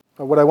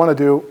What I want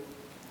to do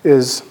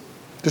is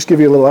just give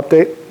you a little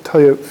update,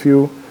 tell you a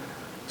few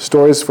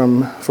stories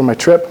from my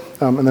trip,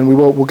 and then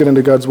we'll get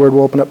into God's Word.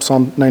 We'll open up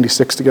Psalm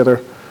 96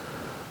 together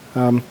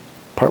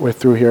partway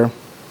through here.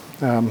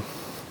 But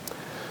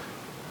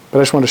I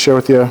just want to share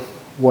with you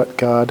what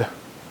God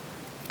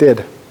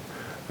did.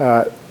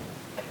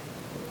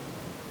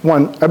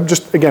 One,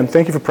 again,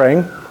 thank you for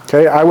praying.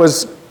 Okay, I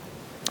was,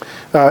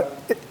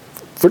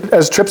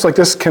 as trips like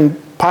this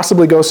can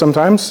possibly go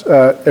sometimes,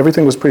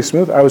 everything was pretty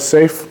smooth. I was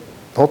safe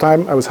the whole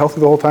time. I was healthy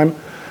the whole time.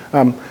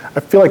 I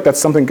feel like that's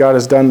something God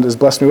has done, has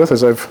blessed me with.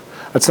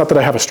 It's not that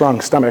I have a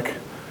strong stomach,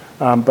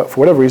 but for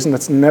whatever reason,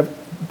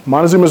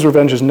 Montezuma's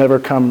revenge has never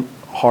come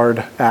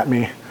hard at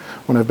me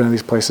when I've been in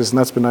these places, and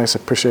that's been nice. I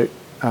appreciate.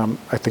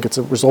 I think it's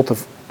a result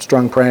of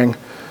strong praying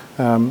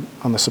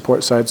on the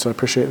support side, so I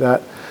appreciate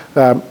that.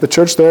 The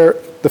church there,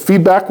 the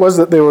feedback was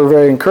that they were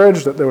very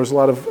encouraged, that there was a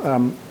lot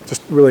of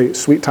just really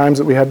sweet times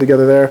that we had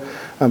together there.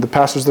 The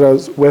pastors that I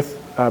was with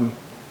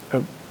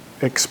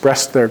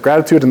expressed their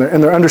gratitude and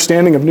their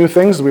understanding of new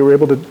things. We were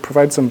able to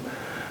provide some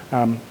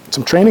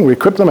training. We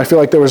equipped them. I feel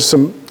like there was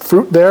some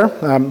fruit there.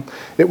 I'm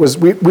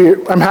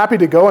happy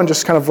to go and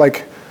just kind of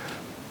like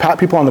pat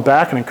people on the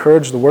back and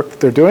encourage the work that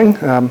they're doing.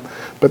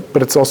 But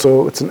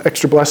it's an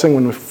extra blessing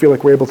when we feel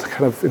like we're able to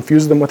kind of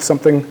infuse them with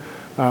something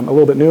a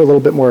little bit new, a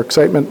little bit more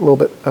excitement, a little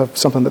bit of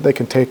something that they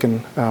can take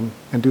and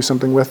do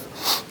something with.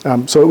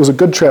 So it was a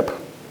good trip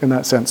in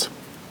that sense.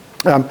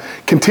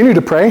 Continue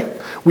to pray.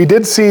 We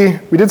did see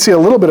a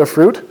little bit of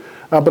fruit,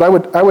 but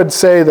I would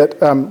say that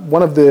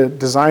one of the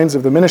designs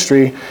of the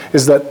ministry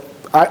is that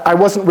I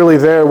wasn't really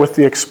there with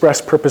the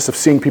express purpose of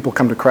seeing people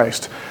come to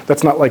Christ.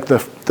 That's not like the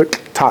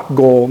top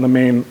goal and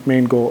the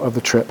main goal of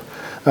the trip.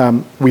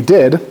 We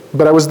did,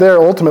 but I was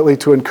there ultimately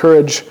to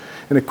encourage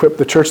and equip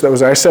the church that was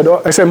there.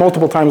 I say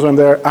multiple times when I'm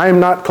there, I am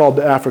not called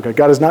to Africa.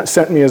 God has not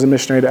sent me as a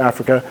missionary to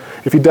Africa.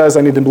 If he does,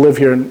 I need to live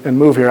here and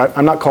move here.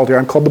 I'm not called here.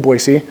 I'm called to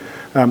Boise.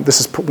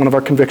 This is one of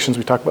our convictions.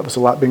 We talk about this a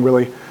lot, being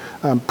really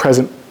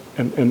present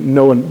and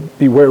know and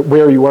be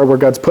where you are, where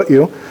God's put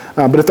you.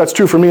 But if that's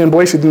true for me in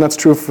Boise, then that's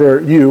true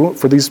for you,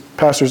 for these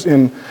pastors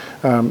in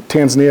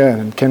Tanzania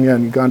and in Kenya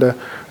and Uganda.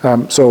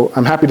 So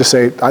I'm happy to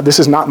say this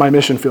is not my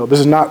mission field. This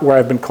is not where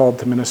I've been called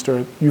to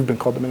minister. You've been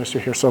called to minister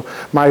here. So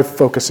my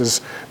focus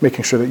is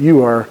making sure that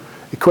you are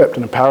equipped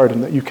and empowered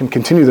and that you can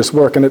continue this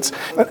work. And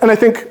I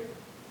think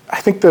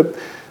that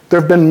there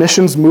have been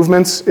missions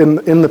movements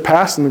in the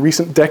past, in the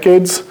recent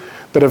decades,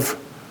 that have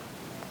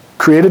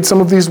created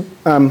some of these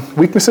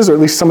weaknesses, or at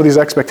least some of these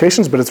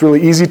expectations, but it's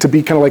really easy to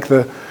be kind of like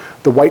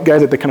the white guy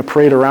that they kind of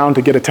parade around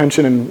to get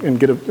attention and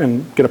get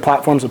a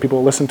platform so people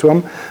will listen to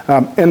them.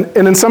 And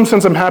in some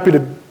sense, I'm happy to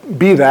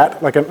be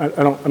that. Like I'm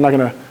not going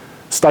to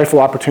stifle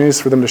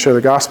opportunities for them to share the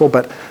gospel,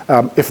 but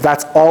if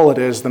that's all it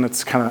is, then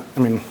it's kind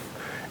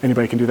of,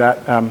 anybody can do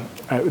that.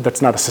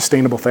 That's not a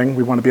sustainable thing.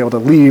 We want to be able to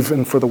leave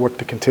and for the work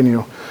to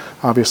continue,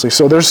 obviously.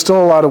 So there's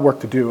still a lot of work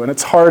to do, and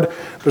it's hard.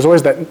 There's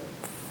always that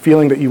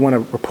feeling that you want to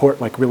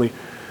report like really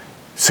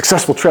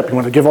successful trip. You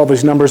want to give all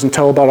these numbers and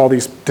tell about all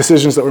these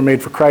decisions that were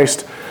made for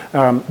Christ.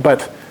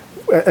 But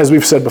as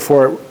we've said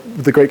before,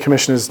 the Great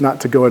Commission is not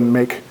to go and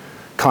make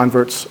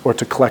converts or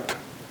to collect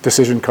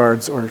decision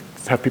cards or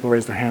have people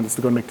raise their hands. It's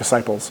to go and make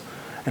disciples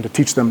and to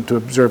teach them to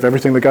observe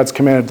everything that God's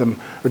commanded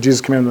them or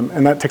Jesus commanded them,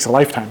 and that takes a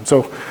lifetime.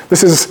 So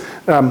this is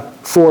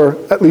for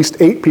at least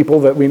 8 people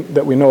that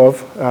we know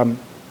of.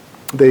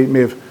 They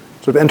may have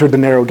sort of entered the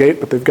narrow gate,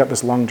 but they've got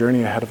this long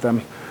journey ahead of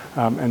them.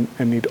 And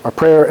need our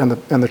prayer, and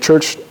the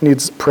church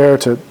needs prayer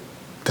to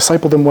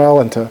disciple them well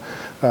and to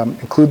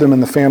include them in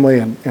the family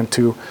and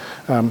to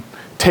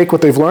take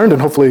what they've learned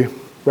and hopefully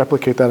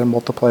replicate that and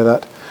multiply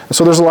that. And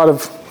so there's a lot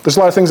of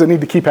things that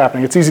need to keep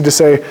happening. It's easy to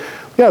say,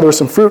 yeah, there was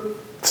some fruit,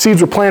 seeds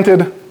were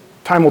planted,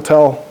 time will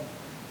tell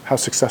how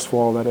successful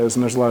all that is,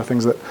 and there's a lot of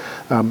things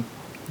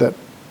that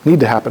need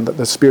to happen, that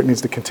the Spirit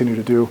needs to continue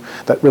to do,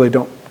 that really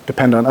don't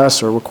depend on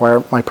us or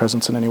require my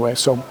presence in any way.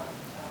 So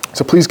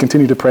please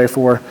continue to pray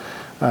for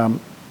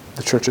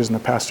the churches and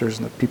the pastors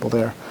and the people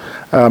there.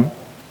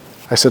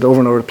 I said over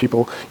and over to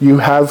people, you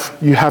have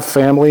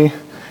family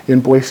in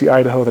Boise,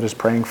 Idaho that is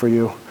praying for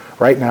you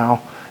right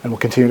now and will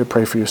continue to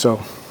pray for you.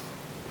 So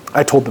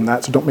I told them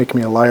that, so don't make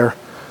me a liar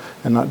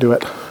and not do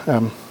it.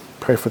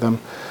 Pray for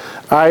them.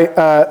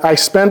 I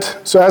spent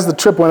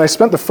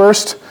the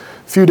first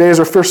few days,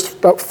 or first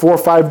about 4 or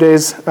 5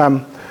 days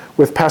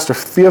with Pastor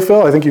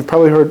Theophil. I think you've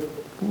probably heard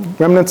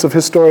remnants of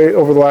his story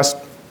over the last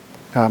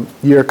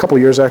a couple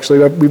of years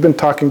actually. We've been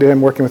talking to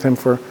him, working with him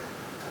for,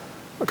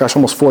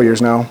 almost 4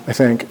 years now, I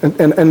think.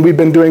 And we've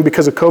been doing,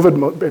 because of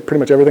COVID, pretty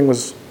much everything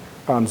was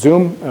on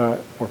Zoom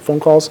or phone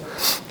calls.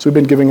 So we've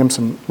been giving him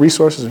some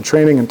resources and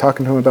training and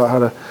talking to him about how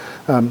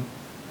to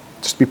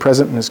just be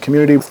present in his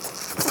community.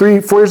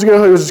 3-4 years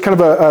ago, he was just kind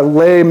of a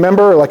lay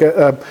member, like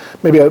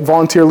maybe a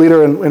volunteer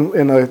leader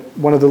in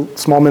one of the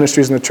small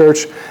ministries in the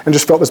church, and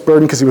just felt this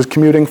burden because he was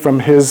commuting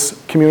from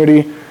his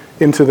community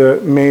into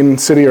the main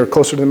city or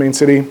closer to the main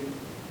city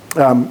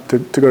to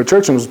go to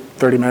church, and it was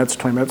 30 minutes,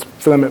 20 minutes.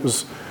 For them, it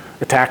was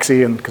a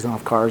taxi, and because they don't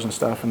have cars and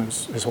stuff, and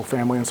his whole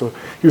family. And so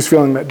he was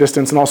feeling that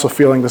distance and also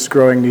feeling this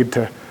growing need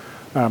to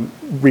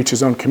reach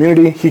his own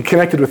community. He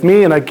connected with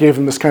me, and I gave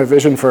him this kind of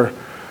vision for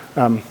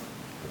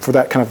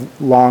that kind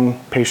of long,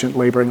 patient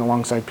laboring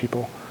alongside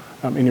people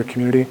in your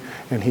community.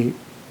 And he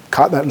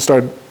caught that and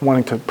started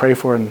wanting to pray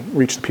for and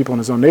reach the people in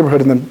his own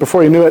neighborhood. And then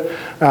before he knew it,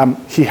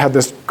 he had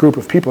this group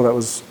of people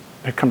that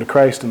had come to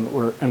Christ and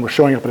were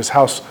showing up at his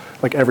house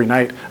like every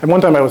night. And one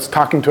time I was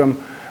talking to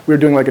him. We were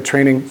doing like a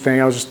training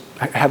thing.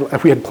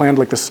 We had planned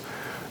like this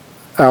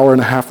hour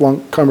and a half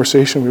long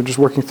conversation. We were just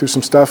working through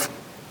some stuff.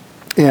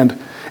 And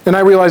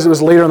I realized it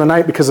was later in the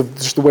night because of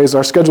just the ways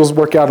our schedules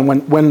work out.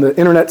 And when the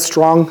internet's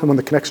strong and when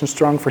the connection's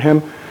strong for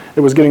him,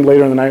 it was getting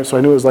later in the night. So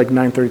I knew it was like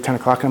 9:30, 10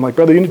 o'clock. And I'm like,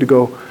 brother, you need to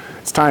go.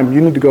 It's time.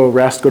 You need to go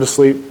rest, go to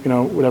sleep,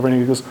 whatever. And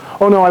he goes,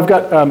 oh no, I've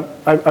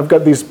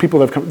got these people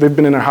that have come. They've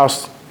been in our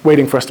house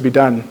waiting for us to be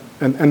done.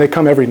 And they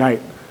come every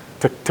night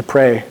to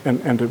pray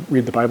and to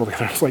read the Bible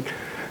together. It's like,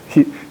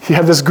 he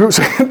had this group.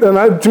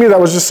 And to me, that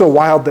was just so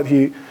wild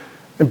and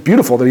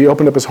beautiful that he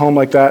opened up his home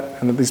like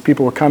that, and that these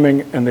people were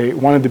coming and they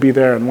wanted to be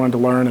there and wanted to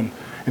learn,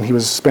 and he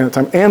was spending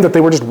time, and that they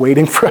were just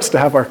waiting for us to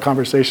have our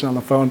conversation on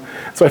the phone.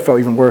 So I felt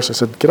even worse. I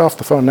said, get off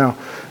the phone now.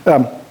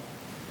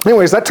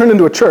 Anyways, that turned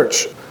into a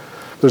church.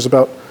 There's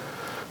about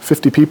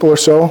 50 people or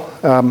so.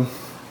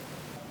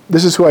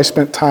 This is who I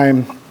spent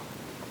time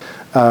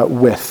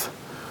with.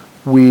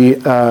 He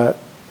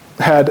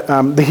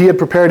had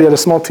prepared. He had a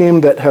small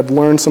team that had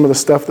learned some of the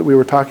stuff that we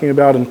were talking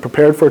about and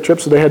prepared for a trip.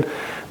 So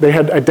they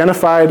had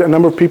identified a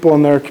number of people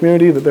in their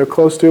community that they're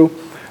close to,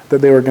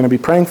 that they were going to be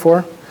praying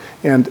for,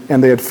 and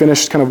they had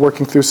finished kind of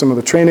working through some of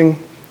the training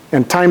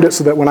and timed it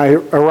so that when I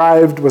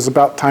arrived was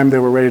about time they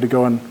were ready to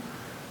go and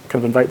kind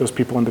of invite those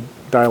people into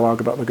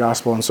dialogue about the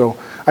gospel. And so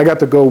I got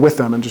to go with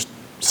them and just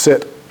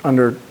sit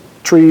under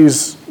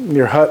trees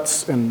near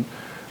huts and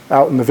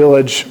out in the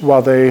village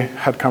while they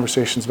had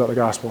conversations about the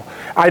gospel.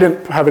 I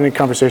didn't have any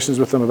conversations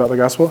with them about the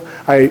gospel.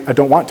 I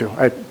don't want to.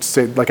 I'd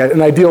say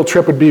an ideal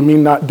trip would be me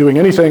not doing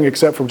anything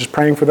except for just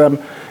praying for them,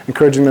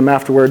 encouraging them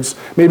afterwards,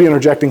 maybe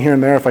interjecting here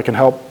and there if I can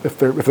help, if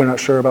they're not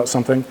sure about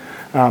something.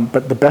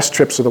 But the best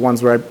trips are the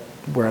ones where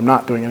I'm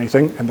not doing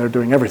anything and they're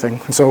doing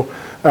everything. And so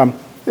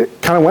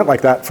it kind of went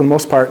like that for the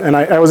most part. And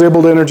I was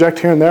able to interject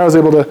here and there. I was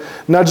able to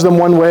nudge them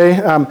one way.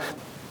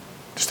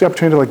 Just the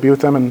opportunity to be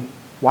with them and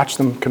watch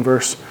them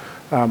converse.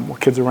 While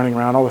kids are running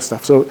around, all this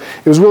stuff. So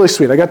it was really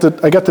sweet. I got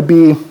to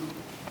be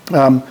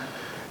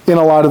in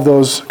a lot of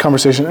those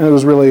conversations, and it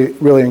was really,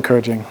 really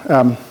encouraging.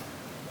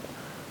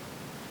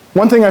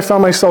 One thing I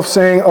found myself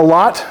saying a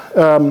lot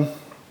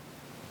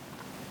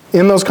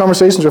in those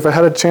conversations, or if I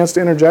had a chance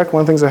to interject,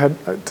 one of the things I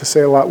had to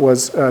say a lot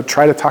was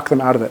try to talk them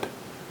out of it.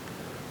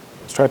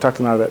 Let's try to talk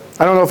them out of it.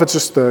 I don't know if it's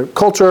just the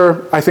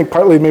culture. I think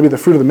partly maybe the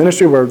fruit of the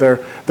ministry, where they're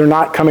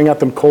not coming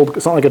at them cold.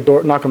 It's not like a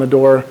knock on the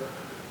door.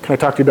 Can I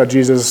talk to you about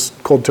Jesus?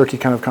 Cold turkey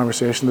kind of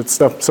conversation. That's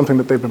something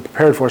that they've been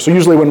prepared for. So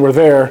usually when we're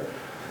there,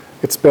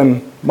 it's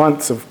been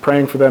months of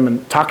praying for them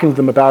and talking to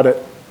them about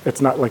it.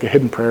 It's not like a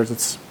hidden prayer.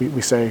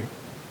 We say,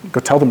 go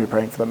tell them you're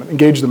praying for them and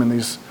engage them in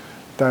these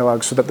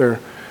dialogues so that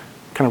they're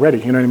kind of ready.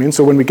 You know what I mean?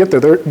 So when we get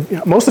there,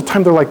 most of the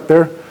time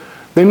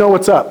they know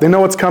what's up. They know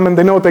what's coming.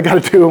 They know what they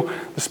got to do.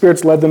 The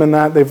Spirit's led them in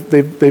that.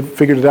 They've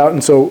figured it out.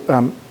 And so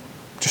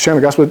just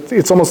sharing the gospel,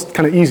 it's almost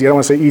kind of easy. I don't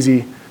want to say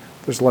easy.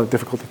 There's a lot of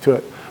difficulty to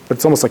it. But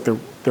it's almost like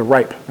they're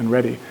ripe and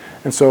ready.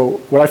 And so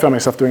what I found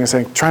myself doing is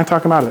saying, try and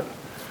talk them out of it.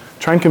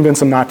 Try and convince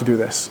them not to do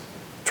this.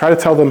 Try to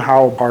tell them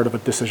how hard of a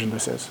decision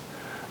this is.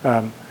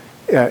 And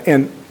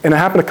it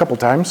happened a couple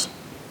times.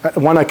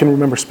 One I can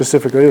remember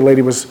specifically. The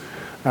lady was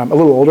a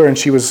little older, and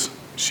she was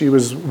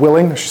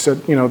willing. She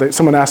said,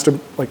 someone asked her,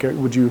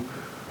 would you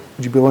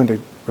be willing to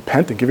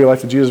repent and give your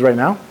life to Jesus right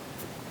now?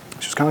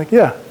 She was kind of like,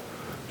 yeah,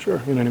 sure.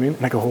 You know what I mean?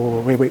 And I go,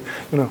 oh, wait.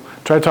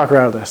 Try to talk her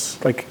out of this.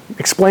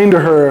 Explain to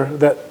her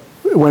that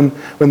when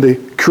the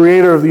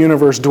creator of the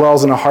universe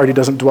dwells in a heart, he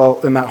doesn't dwell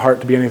in that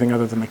heart to be anything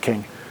other than the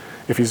king.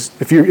 If you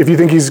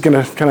think he's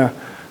going to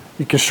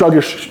you can shrug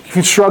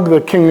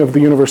the king of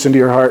the universe into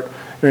your heart, you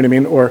know what I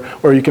mean?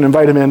 Or you can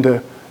invite him in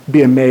to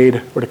be a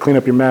maid or to clean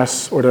up your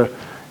mess or to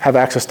have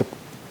access to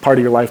part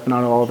of your life, but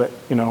not all of it.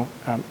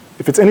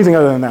 If it's anything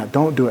other than that,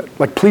 don't do it.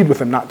 Plead with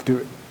him not to do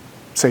it.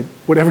 Say,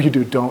 whatever you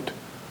do,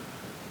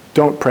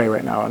 don't pray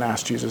right now and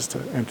ask Jesus to,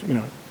 and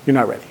you're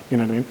not ready. You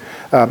know what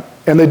I mean?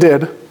 And they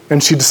did.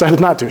 And she decided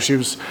not to.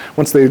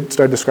 Once they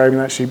started describing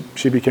that,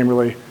 she became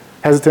really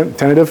hesitant,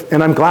 tentative,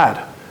 and I'm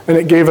glad. And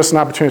it gave us an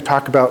opportunity to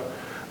talk about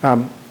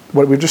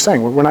what we were just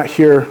saying. We're not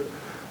here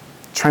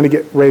trying to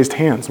get raised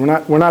hands. We're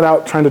not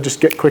out trying to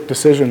just get quick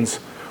decisions.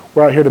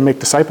 We're out here to make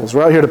disciples.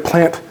 We're out here to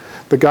plant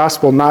the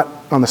gospel not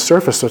on the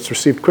surface so it's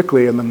received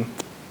quickly and then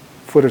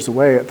fritters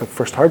away at the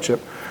first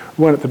hardship.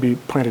 We want it to be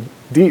planted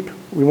deep.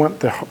 We want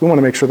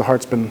to make sure the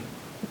heart's been,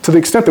 to the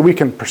extent that we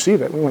can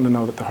perceive it, we want to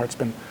know that the heart's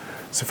been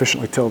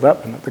sufficiently tilled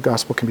up and that the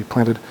gospel can be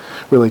planted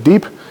really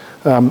deep.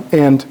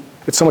 And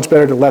it's so much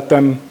better to let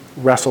them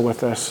wrestle with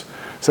this.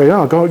 Say,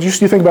 go, you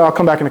think about it, I'll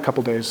come back in a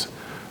couple days.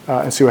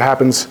 and see what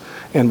happens.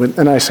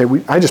 And I say,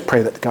 I just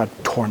pray that God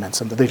torments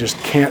them, that they just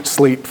can't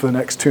sleep for the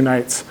next 2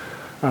 nights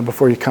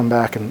before you come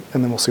back, and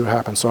then we'll see what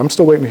happens. So I'm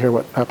still waiting to hear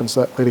what happens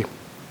to that lady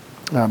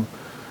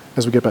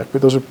as we get back.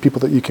 But those are people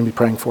that you can be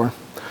praying for.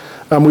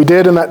 We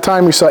did, in that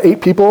time, we saw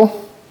 8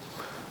 people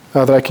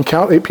that I can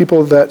count, 8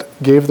 people that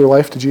gave their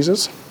life to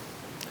Jesus.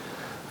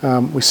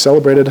 We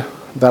celebrated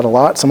that a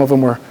lot. Some of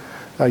them were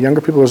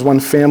younger people. There was one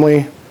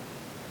family,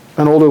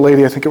 an older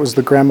lady, I think it was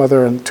the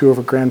grandmother and 2 of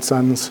her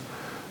grandsons,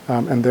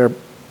 and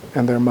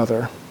their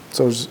mother.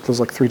 So it was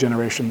like 3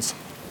 generations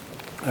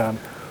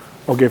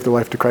all gave their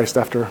life to Christ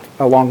after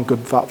a long, good,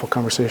 thoughtful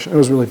conversation. It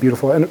was really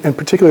beautiful. And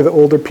particularly the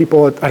older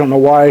people, I don't know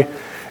why,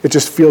 it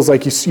just feels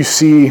like you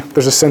see,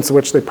 there's a sense in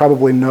which they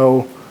probably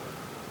know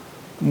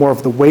more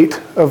of the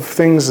weight of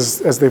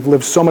things as they've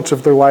lived so much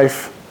of their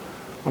life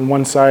on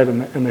one side,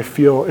 and they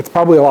feel, it's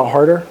probably a lot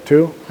harder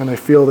too, and they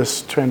feel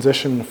this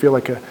transition and feel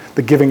like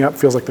the giving up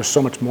feels like there's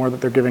so much more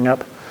that they're giving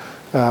up.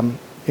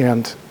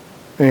 And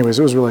anyways,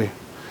 it was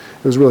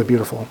really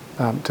beautiful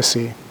to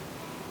see.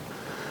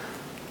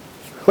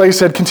 Like I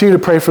said, continue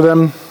to pray for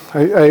them.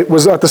 I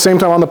was at the same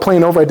time on the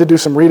plane over, I did do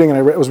some reading, and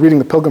I was reading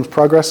The Pilgrim's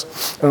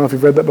Progress. I don't know if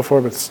you've read that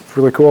before, but it's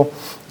really cool.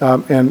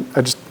 And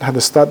I just had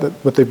this thought that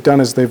what they've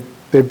done is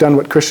they've done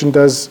what Christian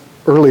does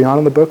early on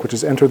in the book, which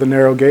is enter the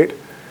narrow gate.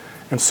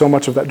 And so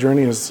much of that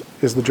journey is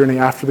the journey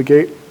after the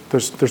gate.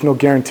 There's no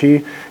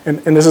guarantee. And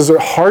this is a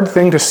hard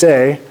thing to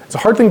say. It's a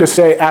hard thing to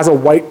say as a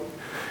white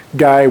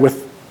guy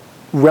with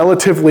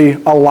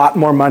relatively a lot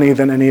more money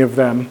than any of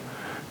them,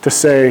 to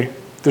say,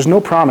 there's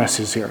no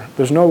promises here.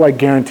 There's no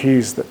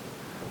guarantees that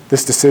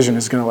this decision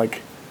is going to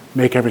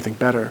make everything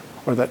better,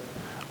 or that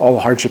all the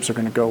hardships are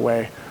going to go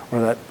away,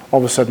 or that all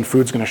of a sudden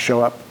food's going to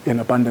show up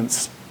in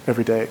abundance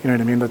every day. You know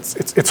what I mean?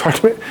 It's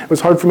hard. It was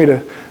hard for me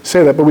to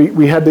say that, but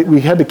we had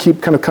to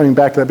keep kind of coming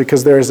back to that,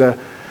 because there is the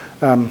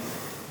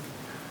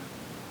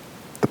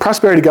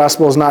prosperity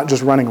gospel is not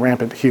just running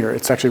rampant here.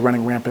 It's actually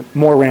running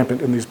more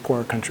rampant in these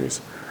poorer countries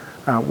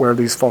where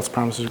these false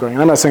promises are going.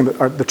 And I'm not saying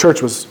that the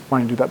church was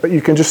wanting to do that, but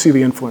you can just see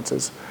the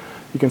influences.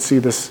 You can see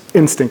this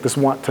instinct, this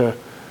want to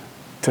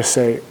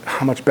say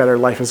how much better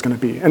life is going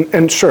to be.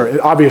 And sure, it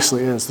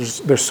obviously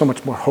is. There's so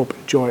much more hope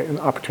and joy and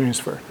opportunities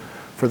for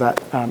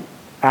that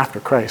after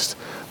Christ.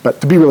 But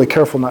to be really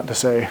careful not to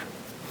say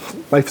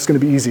life is going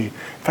to be easy. In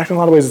fact, in a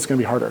lot of ways, it's going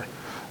to be harder.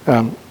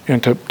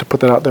 And to put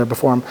that out there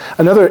before them.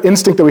 Another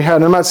instinct that we had,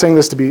 and I'm not saying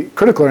this to be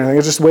critical or anything,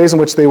 it's just ways in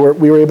which we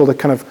were able to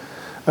kind of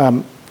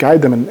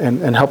guide them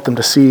and help them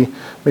to see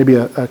maybe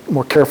a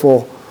more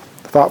careful,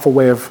 thoughtful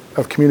way of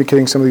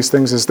communicating some of these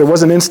things. Is there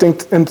was an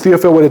instinct, and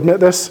Theophil would admit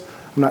this,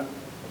 I'm not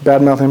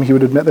bad-mouthing him, he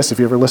would admit this if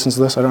he ever listens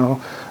to this, I don't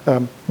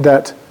know,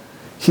 that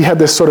he had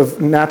this sort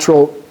of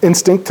natural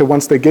instinct to,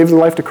 once they gave their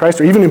life to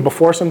Christ, or even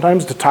before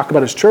sometimes, to talk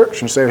about his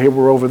church and say, hey,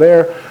 we're over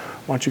there,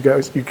 why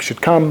don't you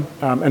should come.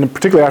 And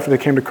particularly after they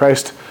came to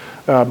Christ,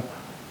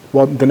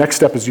 well, the next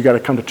step is you got to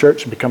come to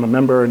church and become a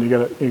member, and you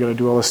got to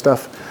do all this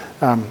stuff.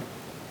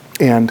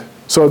 And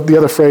so the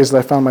other phrase that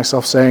I found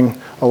myself saying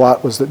a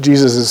lot was that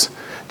Jesus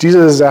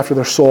is after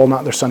their soul,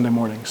 not their Sunday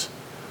mornings.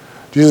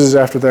 Jesus is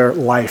after their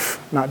life,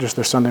 not just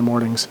their Sunday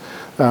mornings.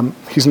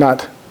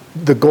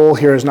 The goal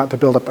here is not to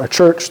build up our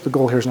church. The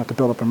goal here is not to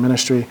build up our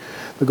ministry.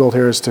 The goal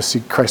here is to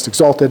see Christ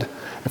exalted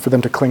and for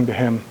them to cling to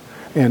him.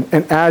 And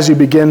as you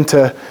begin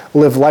to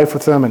live life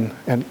with them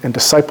and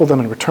disciple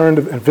them and return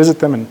and visit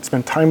them and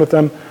spend time with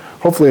them,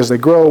 hopefully as they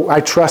grow, I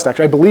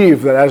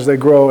believe that as they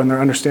grow in their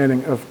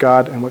understanding of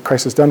God and what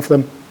Christ has done for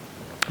them,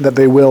 that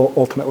they will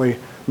ultimately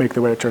make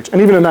their way to church.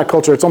 And even in that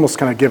culture, it's almost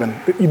kind of given.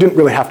 You didn't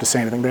really have to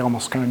say anything. They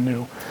almost kind of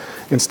knew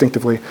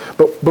instinctively.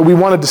 But we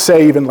wanted to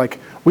say even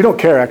we don't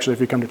care actually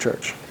if you come to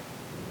church.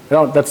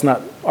 That's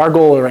not, our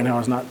goal right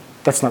now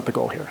that's not the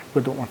goal here.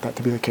 We don't want that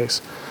to be the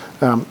case.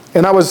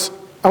 And I want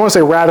to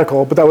say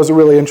radical, but that was a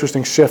really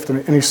interesting shift.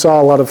 And you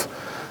saw a lot of,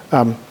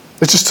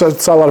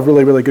 saw a lot of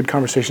really, really good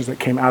conversations that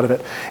came out of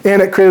it.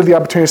 And it created the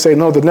opportunity to say,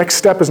 no, the next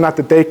step is not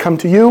that they come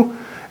to you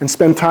and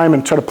spend time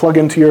and try to plug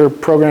into your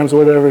programs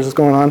or whatever is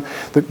going on.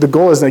 The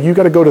goal is that you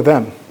got to go to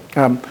them.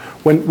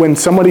 When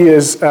somebody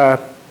is,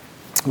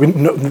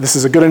 this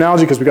is a good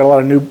analogy because we got a lot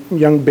of new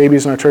young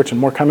babies in our church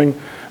and more coming,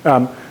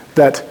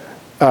 that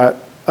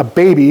a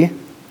baby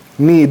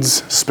needs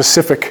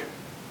specific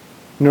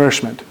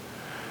nourishment.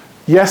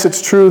 Yes,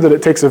 it's true that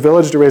it takes a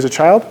village to raise a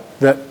child,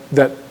 that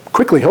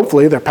quickly,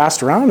 hopefully, they're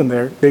passed around and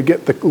they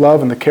get the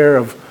love and the care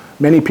of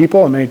many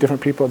people and many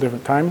different people at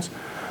different times.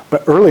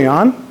 But early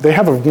on, they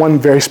have one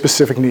very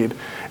specific need,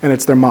 and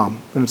it's their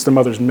mom, and it's their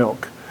mother's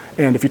milk.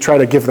 And if you try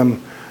to give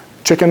them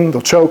chicken,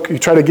 they'll choke. You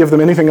try to give them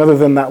anything other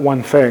than that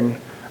one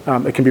thing,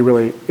 it can be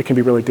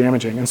really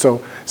damaging. And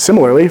so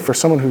similarly, for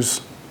someone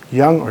who's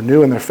young or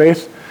new in their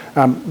faith,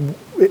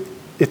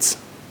 it's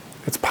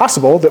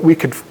possible that we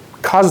could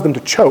cause them to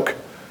choke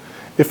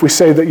if we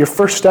say that your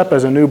first step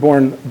as a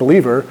newborn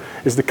believer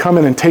is to come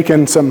in and take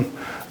in some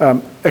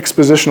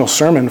expositional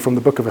sermon from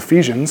the book of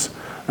Ephesians,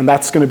 and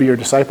that's going to be your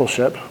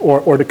discipleship,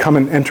 or to come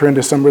and enter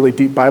into some really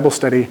deep Bible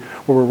study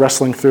where we're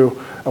wrestling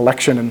through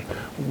election and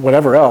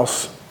whatever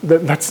else.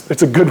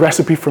 it's a good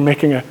recipe for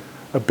making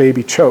a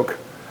baby choke.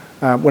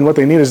 When what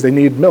they need is they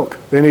need milk.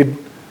 They need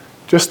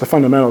just the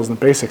fundamentals and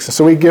the basics. And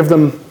so we give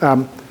them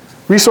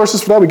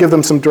resources for that. We give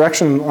them some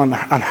direction on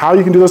how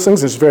you can do those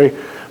things. It's very,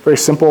 very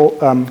simple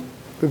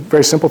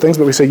things,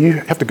 but we say you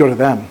have to go to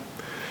them.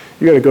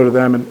 You got to go to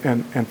them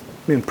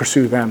and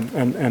pursue them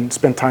and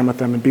spend time with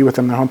them and be with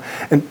them in their home.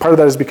 And part of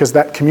that is because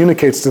that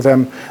communicates to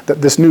them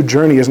that this new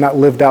journey is not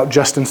lived out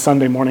just in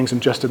Sunday mornings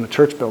and just in the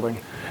church building.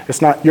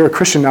 It's not, you're a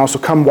Christian now, so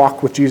come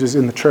walk with Jesus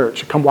in the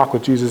church. Come walk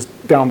with Jesus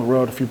down the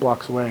road a few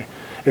blocks away.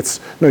 It's,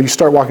 no, you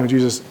start walking with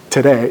Jesus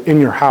today in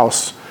your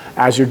house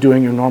as you're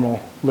doing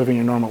living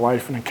your normal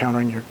life and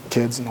encountering your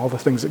kids and all the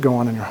things that go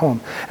on in your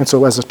home. And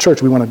so as a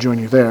church, we want to join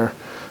you there.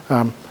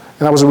 And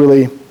that was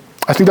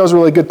I think that was a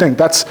really good thing.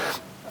 That's,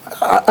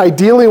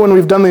 ideally, when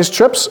we've done these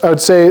trips, I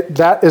would say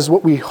that is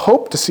what we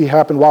hope to see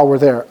happen while we're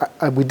there.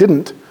 We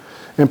didn't,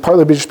 and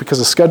partly just because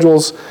of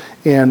schedules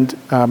and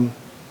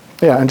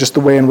just the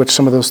way in which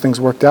some of those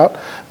things worked out.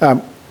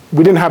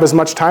 We didn't have as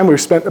much time. We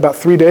spent about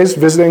 3 days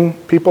visiting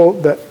people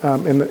that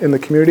in the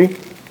community.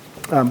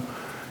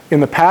 In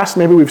the past,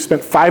 maybe we've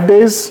spent 5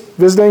 days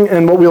visiting,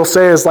 and what we'll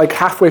say is like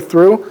halfway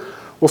through,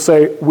 we'll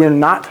say we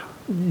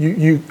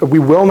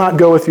will not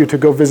go with you to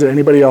go visit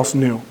anybody else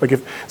new. Like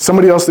if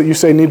somebody else that you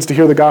say needs to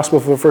hear the gospel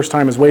for the first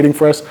time is waiting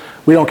for us,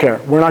 we don't care.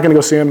 We're not going to go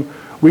see them.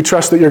 We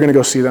trust that you're going to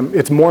go see them.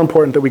 It's more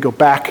important that we go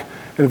back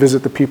and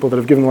visit the people that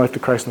have given their life to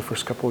Christ in the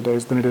first couple of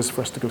days than it is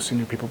for us to go see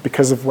new people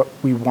because of what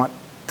we want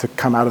to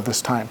come out of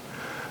this time.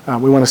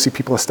 We want to see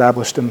people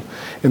established in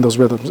those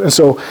rhythms. And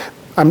so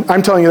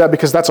I'm telling you that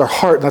because that's our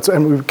heart.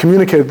 And we've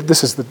communicated that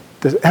this is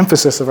the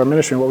emphasis of our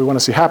ministry and what we want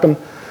to see happen.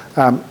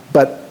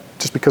 But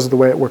just because of the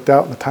way it worked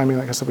out and the timing,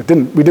 like I said, we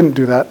didn't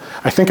do that.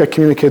 I think I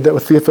communicated that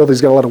with Theophil. He's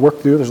got a lot of work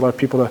to do. There's a lot of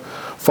people to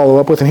follow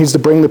up with, and he's to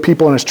bring the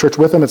people in his church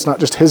with him. It's not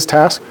just his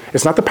task.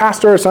 It's not the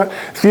pastor.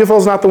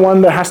 Theophil's not the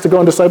one that has to go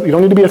and disciple. You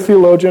don't need to be a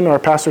theologian or a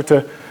pastor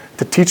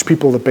to teach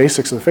people the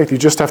basics of the faith. You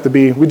just have to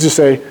be, we just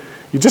say,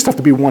 you just have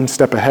to be one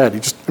step ahead. You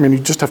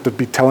just have to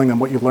be telling them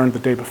what you learned the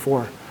day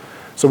before.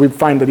 So we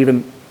find that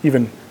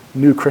even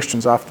new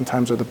Christians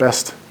oftentimes are the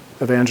best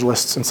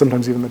evangelists and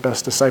sometimes even the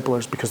best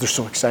disciplers because they're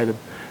so excited.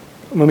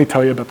 Let me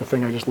tell you about the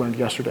thing I just learned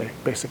yesterday,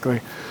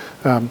 basically.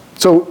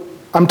 So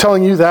I'm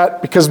telling you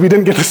that because we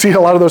didn't get to see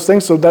a lot of those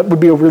things, so that would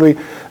be a really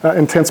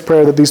intense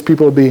prayer that these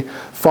people would be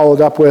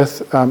followed up with,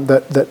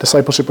 that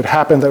discipleship would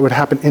happen, that would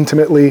happen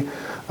intimately,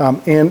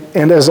 and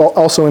as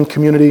also in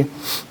community,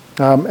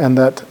 and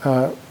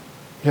that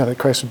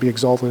Christ would be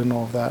exalted in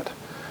all of that.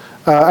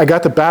 I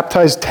got to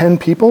baptize 10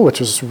 people, which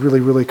was really,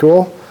 really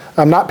cool.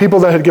 Not people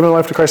that had given their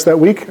life to Christ that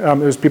week. It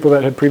was people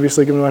that had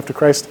previously given their life to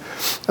Christ.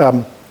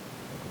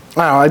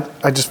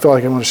 I just felt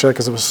like I wanted to share it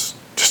because it was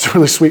just a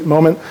really sweet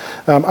moment.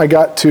 I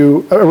got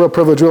a real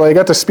privilege, really. I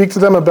got to speak to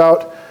them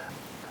about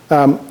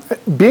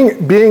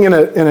being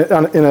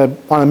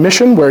on a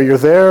mission where you're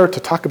there to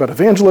talk about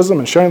evangelism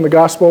and sharing the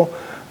gospel.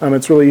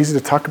 It's really easy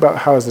to talk about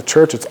how, as the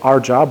church, it's our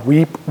job.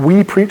 We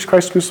preach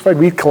Christ crucified.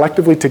 We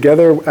collectively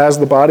together as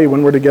the body,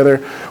 when we're together,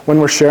 when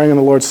we're sharing in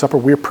the Lord's Supper,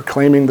 we're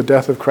proclaiming the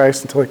death of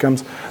Christ until he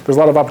comes. There's a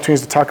lot of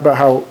opportunities to talk about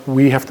how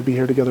we have to be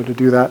here together to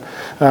do that.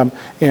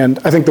 And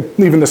I think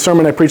even the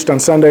sermon I preached on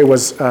Sunday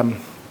was a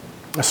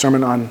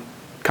sermon on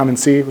come and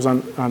see. It was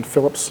on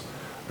Philip's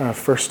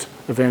first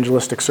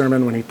evangelistic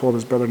sermon when he told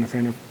his brother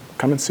Nathaniel,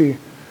 come and see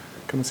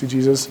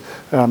Jesus.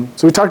 So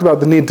we talked about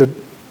the need to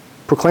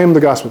proclaim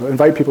the gospel, to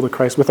invite people to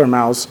Christ with our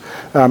mouths.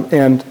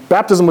 And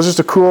baptism was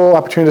just a cool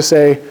opportunity to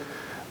say,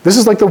 this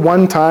is like the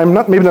one time,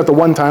 maybe not the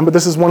one time, but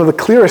this is one of the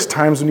clearest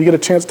times when you get a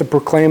chance to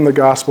proclaim the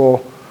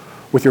gospel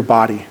with your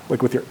body,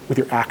 like with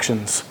your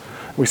actions.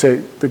 We say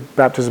the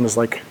baptism is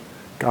like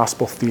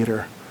gospel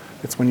theater.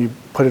 It's when you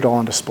put it all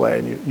on display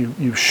and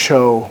you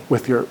show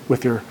with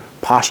your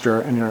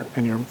posture and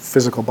your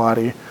physical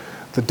body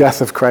the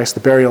death of Christ, the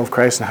burial of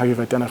Christ, and how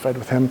you've identified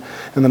with him,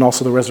 and then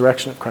also the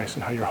resurrection of Christ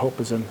and how your hope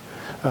is in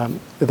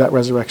that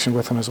resurrection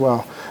with him as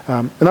well.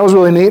 And that was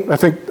really neat. I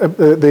think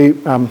they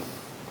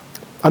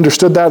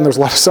understood that, and there was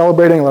a lot of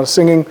celebrating, a lot of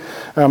singing.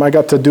 I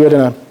got to do it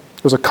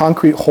it was a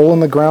concrete hole in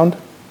the ground,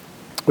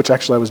 which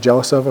actually I was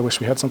jealous of. I wish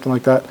we had something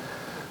like that.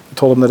 I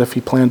told him that if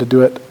he planned to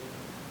do it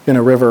in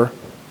a river,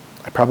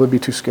 I'd probably be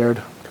too scared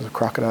because of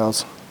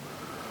crocodiles.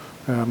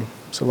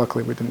 So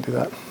luckily we didn't do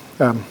that.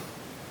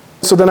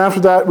 So then after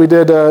that, we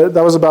did,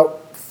 that was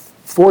about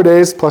 4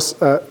 days plus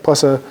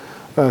a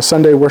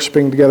Sunday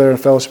worshiping together and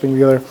fellowshipping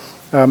together.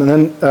 And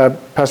then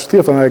Pastor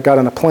Theophil and I got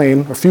on a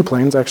plane, or a few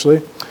planes actually,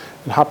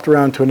 and hopped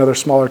around to another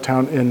smaller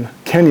town in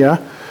Kenya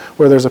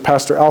where there's a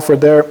Pastor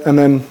Alfred there. And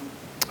then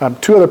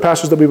 2 other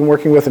pastors that we've been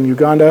working with in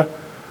Uganda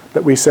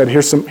that we said,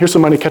 here's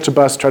some money, catch a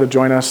bus, try to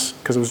join us,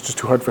 because it was just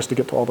too hard for us to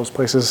get to all those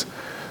places.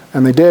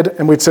 And they did.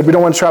 And we'd said, we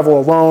don't want to travel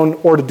alone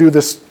or to do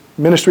this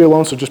ministry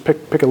alone, so just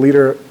pick a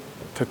leader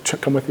to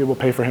come with you. We'll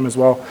pay for him as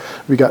well.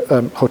 We got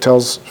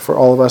hotels for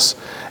all of us.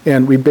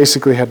 And we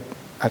basically had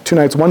 2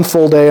 nights, 1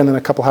 full day, and then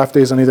a couple half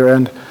days on either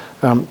end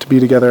to be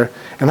together.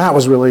 And that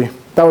was really,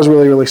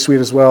 really sweet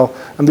as well.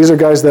 And these are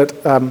guys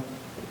that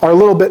are a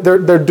little bit,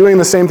 they're doing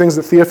the same things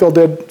that Theophil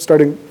did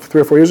starting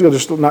 3 or 4 years ago,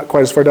 just not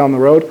quite as far down the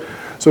road.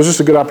 So it's just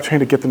a good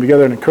opportunity to get them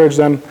together and encourage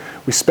them.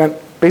 We spent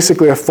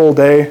basically a full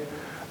day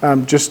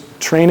just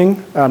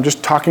training,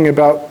 just talking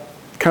about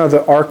kind of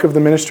the arc of the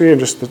ministry and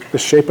just the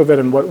shape of it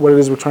and what it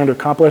is we're trying to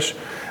accomplish.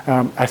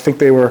 I think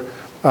they were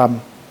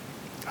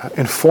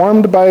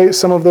informed by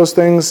some of those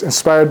things,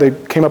 inspired. They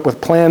came up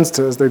with plans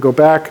to, as they go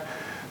back,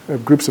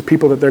 groups of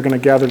people that they're going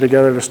to gather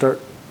together to start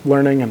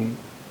learning and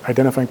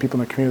identifying people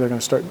in the community. They're going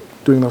to start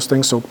doing those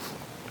things. So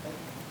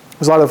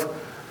there's a lot of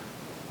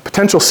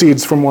potential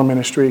seeds for more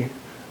ministry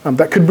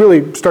that could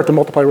really start to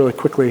multiply really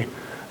quickly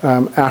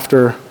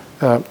after.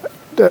 I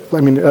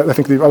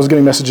think I was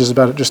getting messages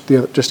about it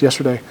just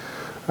yesterday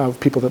of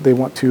people that they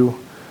want to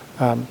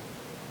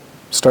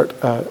start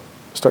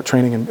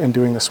training and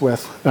doing this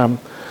with.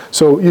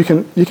 So you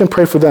can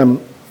pray for them.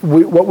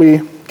 What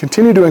we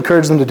continue to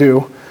encourage them to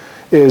do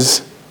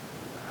is,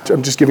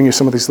 I'm just giving you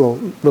some of these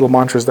little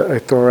mantras that I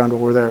throw around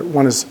while we're there.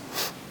 One is,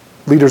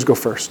 leaders go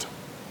first.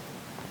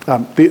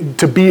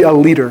 To be a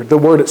leader, the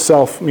word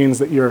itself means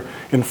that you're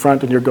in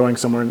front and you're going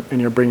somewhere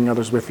and you're bringing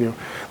others with you.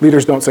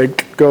 Leaders don't say,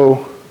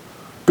 go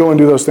and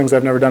do those things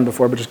I've never done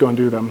before, but just go and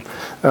do them.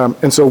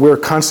 And so we're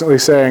constantly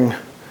saying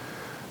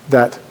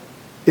that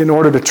in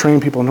order to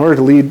train people, in order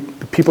to lead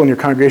the people in your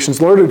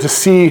congregations, in order to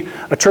see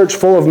a church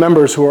full of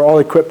members who are all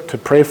equipped to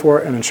pray for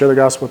and share the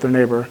gospel with their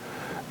neighbor,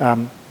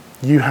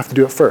 you have to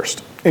do it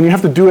first. And you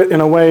have to do it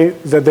in a way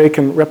that they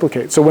can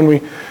replicate. So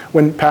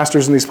when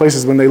pastors in these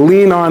places, when they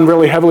lean on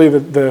really heavily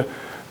the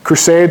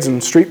crusades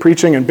and street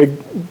preaching and big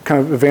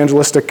kind of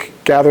evangelistic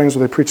gatherings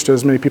where they preach to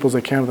as many people as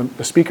they can with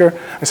the speaker,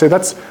 I say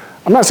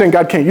I'm not saying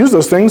God can't use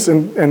those things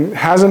and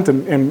hasn't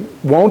and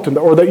won't,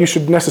 or that you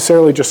should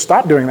necessarily just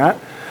stop doing that.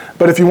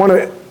 But if you want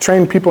to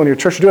train people in your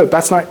church to do it,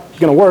 that's not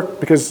going to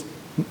work because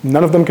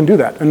none of them can do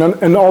that. And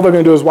all they're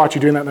going to do is watch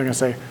you doing that and they're going to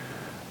say,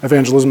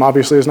 evangelism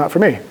obviously is not for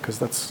me, because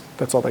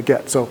that's all they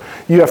get. So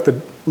you have to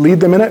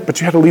lead them in it,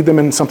 but you have to lead them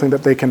in something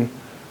that they can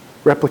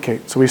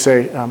replicate. So we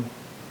say,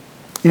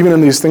 even in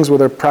these things where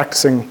they're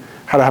practicing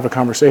how to have a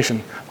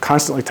conversation,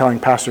 constantly telling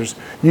pastors,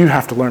 you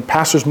have to learn.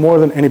 Pastors more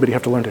than anybody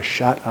have to learn to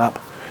shut up.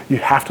 You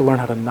have to learn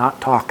how to not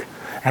talk,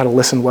 how to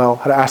listen well,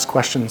 how to ask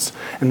questions,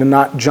 and to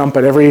not jump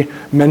at every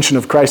mention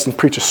of Christ and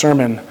preach a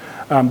sermon,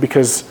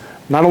 because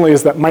not only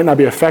is that might not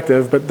be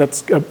effective, but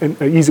that's an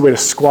easy way to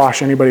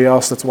squash anybody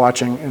else that's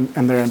watching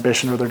and their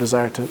ambition or their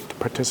desire to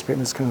participate in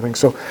this kind of thing.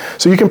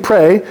 So you can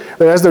pray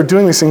that as they're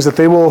doing these things, that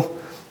they will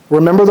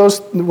remember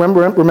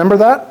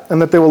that,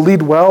 and that they will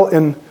lead well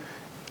in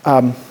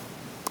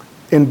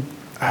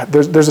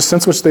there's a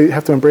sense in which they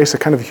have to embrace a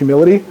kind of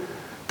humility.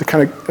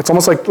 It's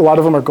almost like a lot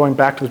of them are going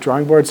back to the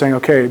drawing board, saying,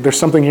 okay, there's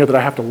something here that I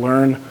have to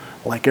learn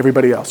like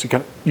everybody else. You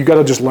got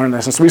to just learn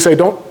this. And so we say,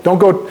 don't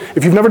go,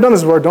 if you've never done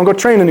this before, don't go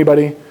train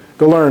anybody.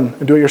 Go learn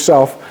and do it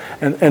yourself,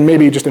 and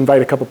maybe just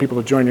invite a couple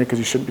people to join you, because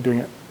you shouldn't be doing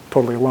it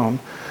totally alone.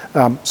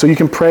 So you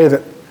can pray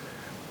that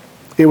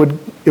it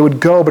would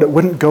go, but it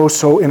wouldn't go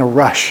so in a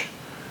rush,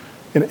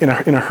 in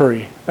a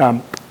hurry.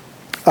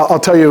 I'll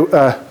tell you,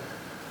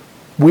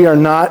 we are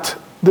not,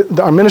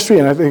 our ministry,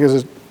 and I think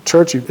as a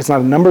church, it's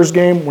not a numbers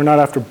game. We're not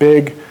after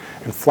big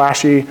and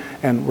flashy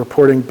and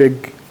reporting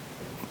big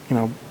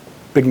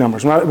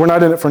numbers. We're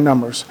not in it for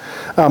numbers.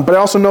 But I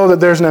also know that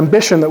there's an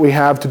ambition that we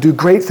have to do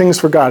great things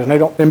for God. And I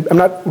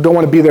don't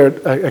want to be there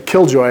a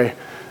killjoy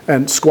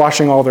and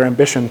squashing all their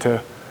ambition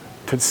to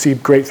see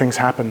great things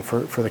happen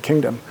for the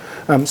kingdom.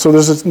 So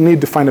there's this need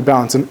to find a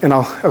balance. And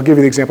I'll give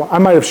you the example. I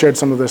might have shared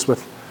some of this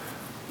with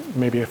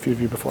maybe a few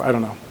of you before. I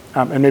don't know.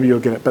 And maybe you'll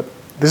get it. But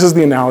this is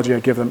the analogy I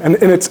give them. And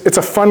it's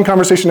a fun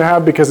conversation to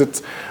have, because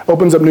it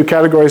opens up new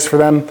categories for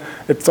them.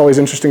 It's always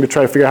interesting to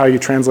try to figure out how you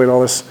translate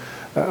all this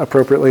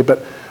appropriately. But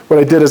what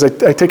I did is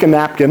I take a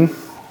napkin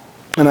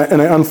and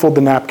I unfold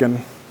the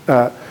napkin,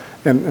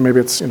 and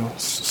maybe it's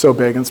so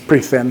big and it's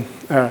pretty thin,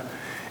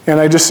 and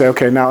I just say,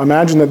 okay, now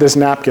imagine that this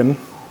napkin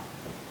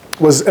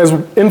was as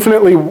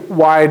infinitely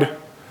wide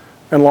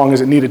and long as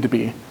it needed to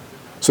be,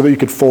 so that you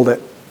could fold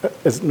it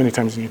as many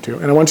times as you need to.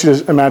 And I want you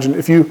to imagine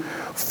if you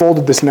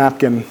folded this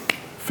napkin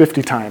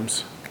 50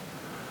 times,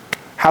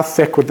 how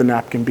thick would the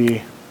napkin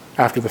be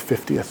after the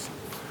 50th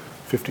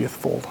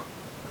fold?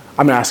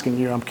 I'm asking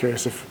you. I'm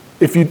curious if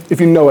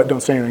you know it,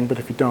 don't say anything. But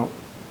if you don't,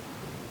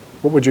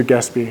 what would your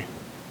guess be?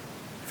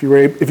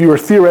 If you were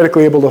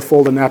theoretically able to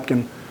fold a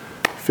napkin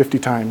 50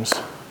 times,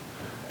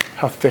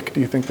 how thick do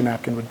you think the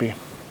napkin would be?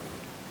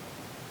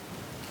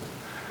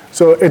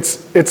 So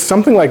it's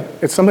something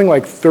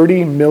like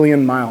 30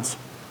 million miles.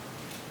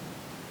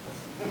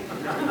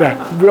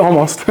 Yeah,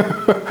 almost.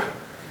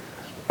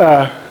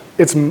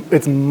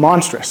 It's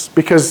monstrous,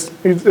 because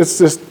it's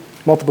just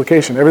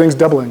multiplication. Everything's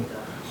doubling.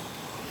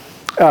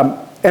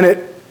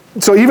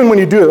 So even when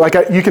you do it, like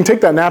you can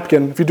take that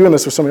napkin, if you're doing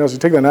this for somebody else, you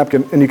take that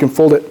napkin and you can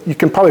fold it. You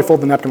can probably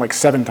fold the napkin like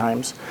 7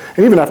 times.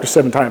 And even after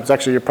 7 times,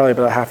 actually you're probably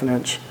about a half an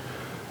inch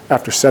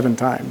after 7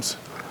 times.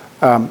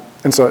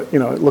 And so,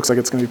 it looks like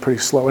it's going to be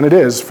pretty slow. And it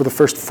is for the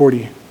first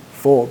 40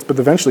 folds. But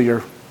eventually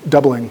you're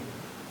doubling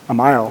a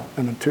mile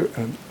and then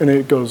 2, and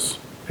it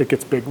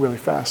gets big really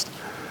fast.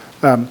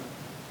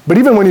 But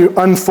even when you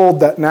unfold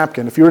that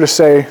napkin, if you were to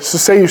say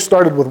you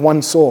started with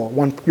one soul,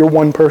 you're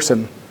one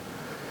person,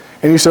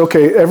 and you say,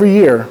 okay, every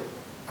year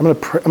I'm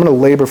going to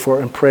labor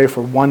for and pray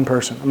for one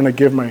person. I'm going to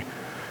give my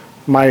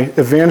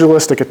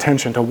evangelistic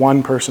attention to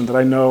one person that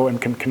I know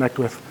and can connect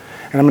with,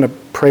 and I'm going to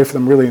pray for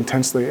them really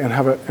intensely and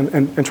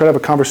and try to have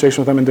a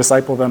conversation with them and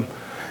disciple them.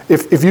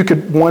 If you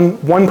could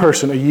one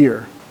person a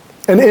year,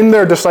 and in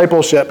their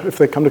discipleship,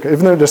 if in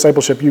their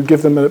discipleship, you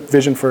give them a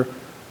vision to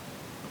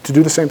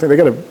do the same thing.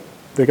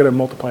 They got to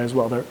multiply as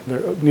well. They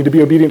need to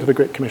be obedient to the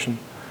Great Commission.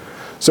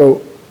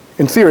 So,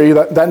 in theory,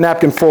 that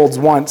napkin folds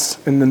once,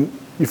 and then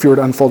if you were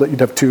to unfold it,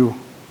 you'd have two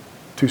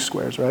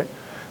squares, right?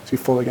 So you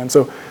fold again.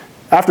 So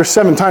after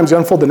 7 times, you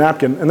unfold the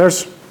napkin, and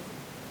there's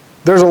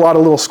a lot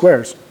of little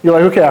squares. You're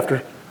like,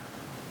 okay,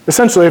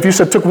 essentially, if you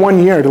took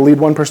 1 year to lead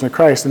one person to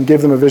Christ and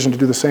gave them a vision to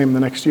do the same the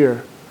next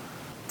year,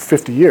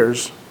 50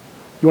 years,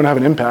 you want to have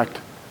an impact.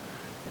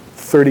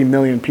 30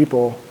 million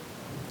people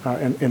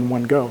in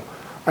one go.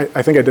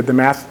 I think I did the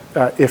math.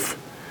 If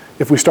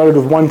we started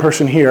with one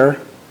person here,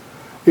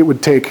 it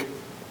would take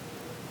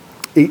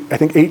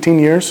 18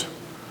 years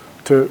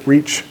to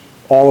reach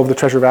all of the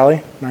Treasure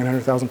Valley,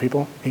 900,000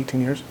 people,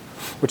 18 years,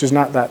 which is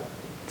not that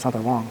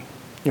long,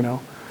 you know.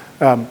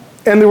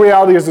 And the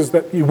reality is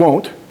that you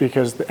won't,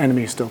 because the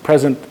enemy is still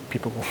present.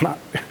 People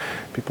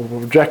will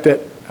reject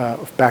it,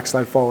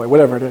 backslide, fall away,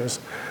 whatever it is.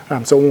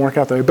 So it won't work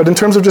out that way. But in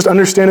terms of just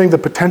understanding the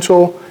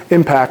potential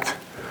impact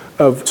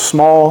of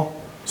small,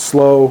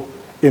 slow,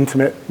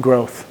 intimate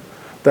growth,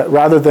 that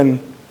rather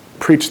than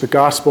preach the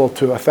gospel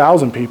to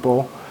 1,000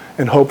 people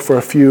and hope for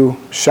a few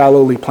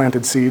shallowly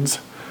planted seeds,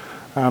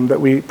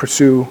 that we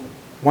pursue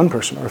one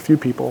person or a few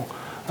people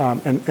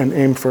and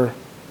aim for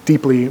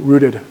deeply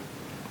rooted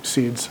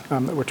seeds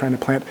that we're trying to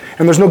plant.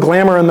 And there's no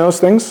glamour in those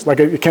things. Like,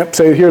 you can't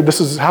say, here,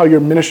 this is how your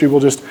ministry will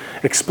just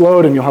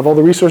explode and you'll have all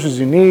the resources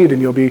you need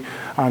and you'll be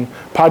on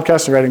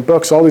podcasts and writing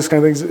books, all these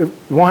kind of things. It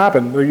won't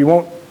happen. You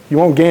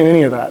won't gain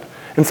any of that.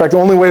 In fact, the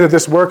only way that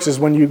this works is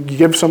when you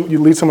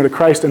lead someone to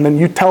Christ, and then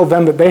you tell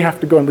them that they have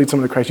to go and lead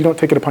someone to Christ. You don't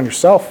take it upon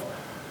yourself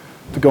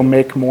to go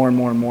make more and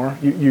more and more.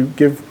 You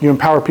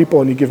empower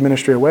people and you give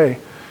ministry away.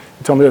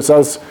 You tell me this.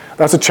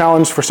 That's a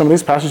challenge for some of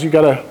these pastors. You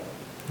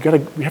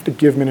have to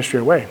give ministry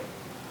away.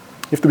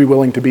 You have to be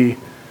willing to be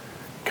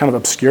kind of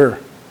obscure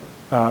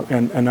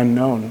and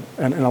unknown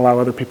and allow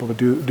other people to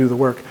do the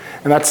work.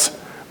 And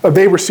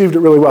they received it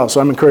really well, so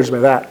I'm encouraged by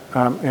that.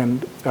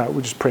 And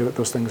we just pray that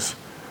those things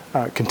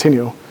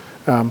continue.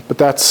 But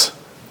that's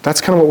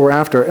kind of what we're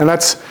after. And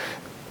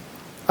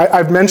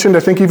I've mentioned, I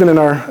think even in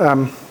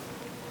our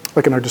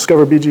in our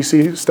Discover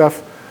BGC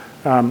stuff,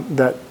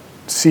 that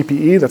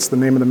CPE, that's the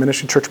name of the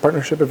ministry, Church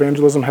Partnership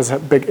Evangelism, has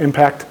had big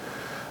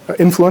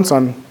influence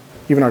on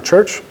even our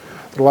church.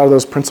 That a lot of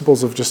those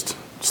principles of just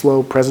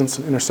slow presence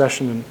and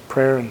intercession and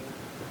prayer and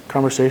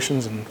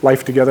conversations and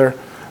life together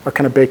are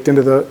kind of baked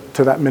into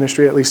that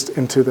ministry, at least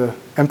into the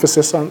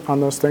emphasis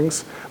on those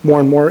things more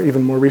and more,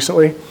 even more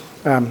recently.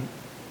 And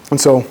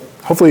so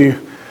hopefully you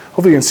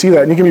can see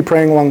that, and you can be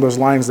praying along those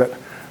lines that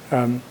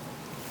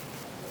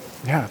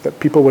that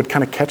people would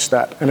kind of catch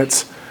that. And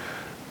it's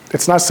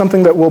not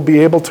something that we'll be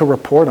able to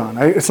report on.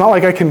 It's not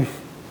like I can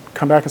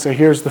come back and say,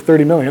 here's the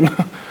 30 million,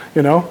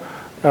 you know.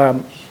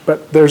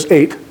 But there's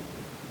 8.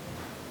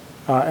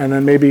 And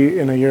then maybe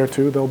in a year or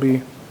two, there'll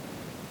be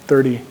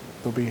 30.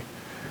 They'll be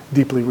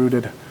deeply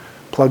rooted,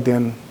 plugged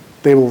in.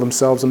 They will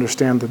themselves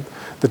understand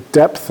the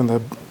depth and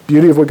the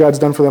beauty of what God's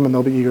done for them, and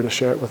they'll be eager to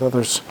share it with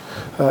others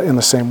in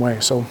the same way.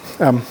 So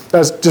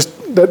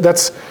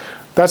that's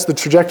the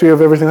trajectory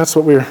of everything. That's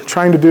what we're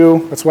trying to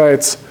do. That's why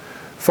it's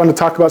fun to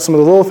talk about some of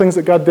the little things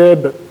that God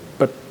did,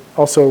 but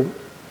also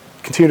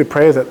continue to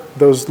pray that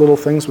those little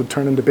things would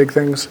turn into big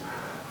things,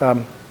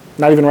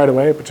 not even right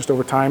away, but just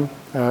over time,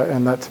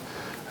 and that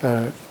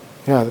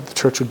the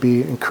church would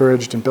be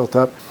encouraged and built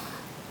up.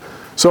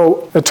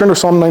 So I turn to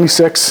Psalm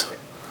 96,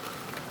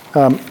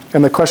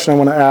 and the question I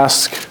want to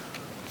ask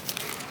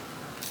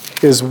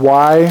is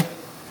why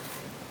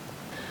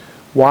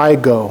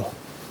go?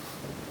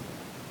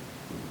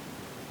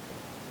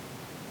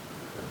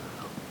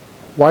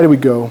 Why do we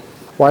go?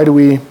 Why do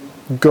we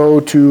go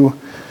to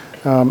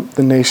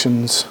the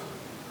nations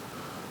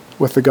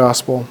with the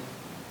gospel?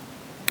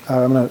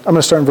 I'm going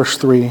to start in verse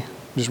 3.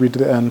 Just read to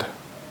the end. It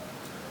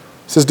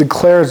says,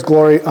 declare his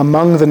glory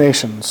among the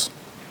nations,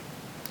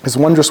 his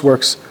wondrous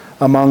works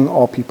among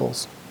all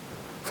peoples.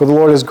 For the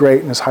Lord is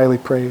great and is highly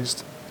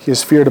praised. He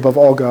is feared above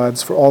all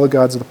gods, for all the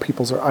gods of the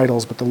peoples are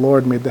idols, but the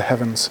Lord made the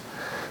heavens.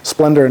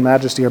 Splendor and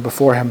majesty are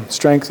before him.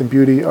 Strength and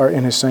beauty are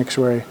in his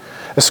sanctuary.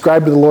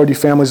 Ascribe to the Lord, you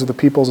families of the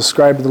peoples.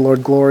 Ascribe to the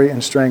Lord glory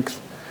and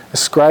strength.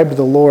 Ascribe to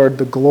the Lord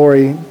the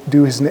glory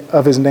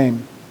of his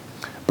name.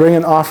 Bring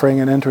an offering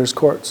and enter his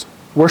courts.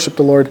 Worship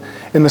the Lord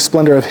in the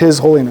splendor of his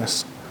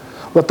holiness.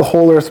 Let the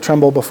whole earth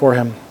tremble before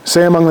him.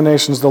 Say among the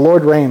nations, the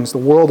Lord reigns. The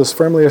world is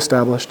firmly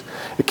established.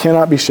 It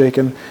cannot be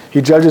shaken.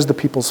 He judges the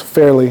peoples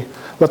fairly.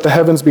 Let the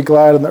heavens be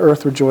glad and the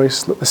earth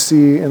rejoice. Let the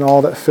sea and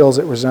all that fills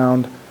it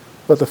resound.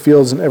 Let the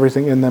fields and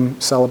everything in them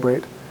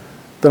celebrate.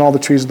 Then all the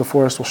trees of the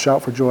forest will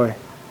shout for joy.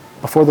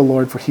 before the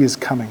Lord, for he is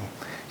coming.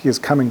 He is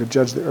coming to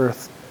judge the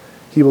earth.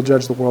 He will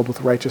judge the world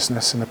with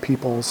righteousness and the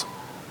peoples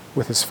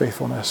with his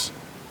faithfulness.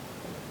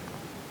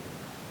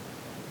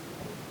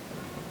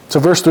 So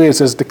verse 3, it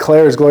says,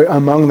 declare his glory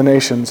among the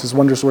nations, his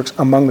wondrous works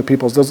among the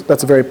peoples.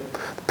 That's a very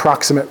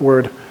proximate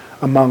word,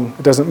 among.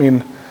 It doesn't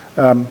mean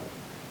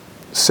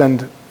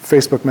send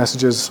Facebook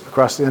messages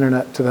across the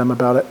internet to them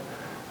about it.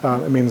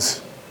 It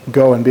means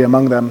go and be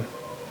among them.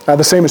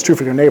 The same is true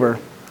for your neighbor.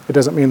 It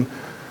doesn't mean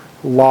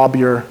lob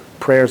your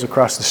prayers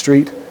across the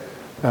street.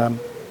 It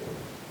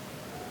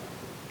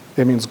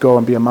means go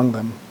and be among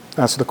them.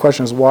 So the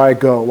question is, why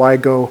go? Why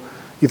go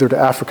either to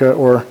Africa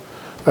or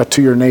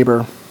to your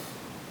neighbor?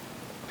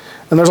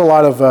 And there's a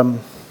lot of, I'm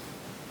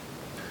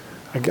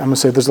going to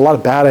say, there's a lot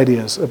of bad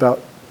ideas about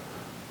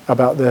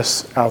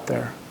this out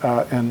there.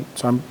 And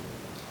so I'm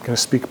going to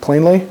speak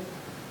plainly.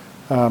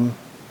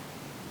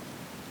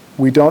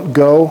 We don't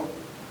go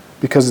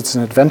because it's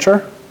an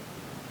adventure.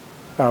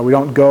 We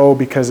don't go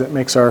because it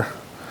makes our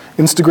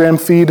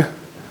Instagram feed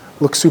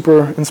look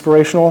super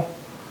inspirational.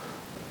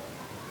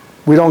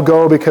 We don't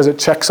go because it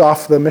checks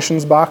off the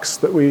missions box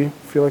that we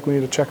feel like we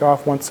need to check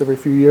off once every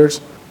few years.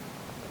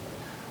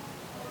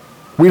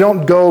 We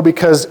don't go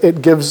because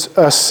it gives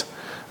us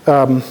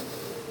a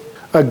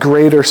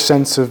greater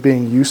sense of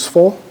being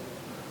useful.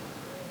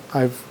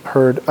 I've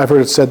heard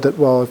it said that,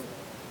 well,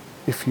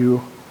 if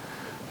you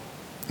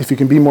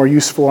can be more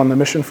useful on the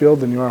mission field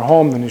than you are at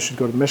home, then you should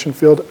go to the mission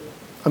field.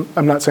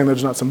 I'm not saying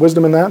there's not some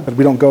wisdom in that, but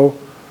we don't go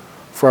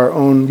for our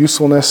own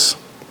usefulness.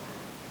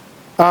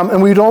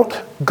 And we don't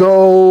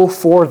go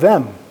for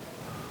them.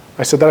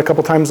 I said that a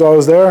couple times while I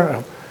was there.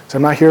 I said,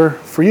 I'm not here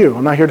for you.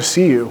 I'm not here to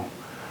see you.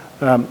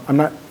 I'm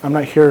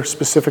not here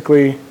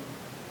specifically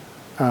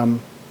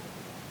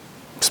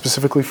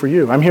for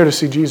you. I'm here to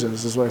see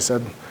Jesus, is what I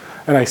said.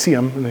 And I see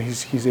him, and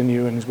he's in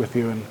you, and he's with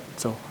you, and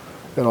so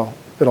it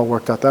all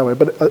worked out that way.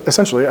 But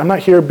essentially, I'm not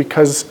here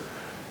because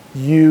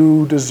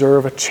you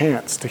deserve a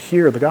chance to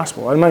hear the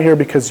gospel. I'm not here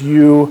because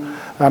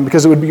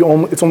because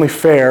it's only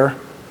fair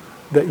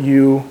that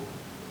you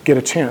get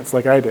a chance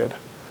like I did.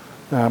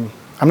 I'm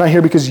not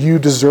here because you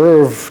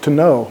deserve to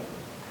know.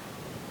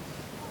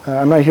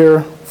 I'm not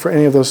here for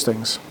any of those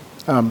things.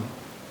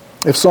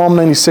 If Psalm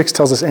 96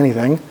 tells us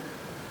anything,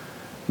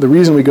 the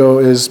reason we go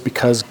is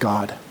because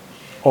God.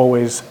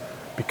 Always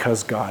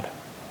because God.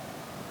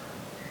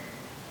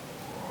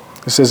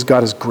 It says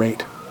God is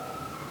great,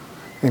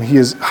 and he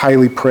is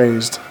highly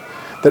praised.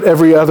 That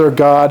every other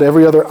god,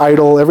 every other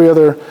idol, every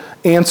other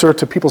answer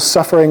to people's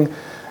suffering,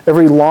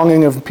 every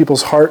longing of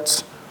people's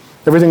hearts,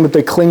 everything that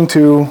they cling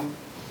to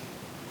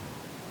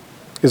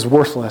is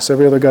worthless.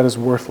 Every other god is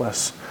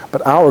worthless.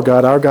 But our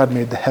God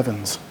made the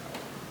heavens.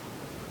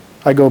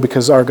 I go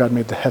because our God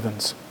made the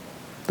heavens.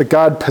 That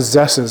God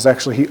possesses,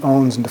 actually he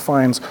owns and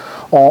defines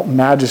all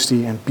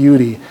majesty and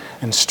beauty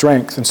and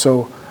strength. And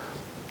so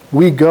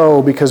we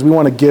go because we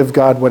want to give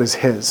God what is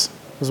his.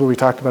 This is what we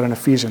talked about in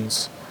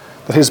Ephesians.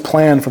 That his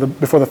plan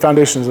before the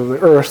foundations of the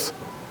earth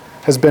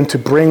has been to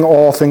bring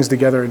all things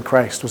together in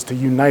Christ, was to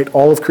unite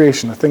all of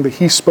creation, the thing that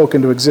he spoke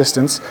into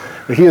existence,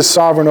 that he is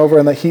sovereign over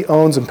and that he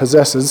owns and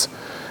possesses,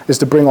 is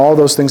to bring all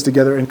those things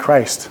together in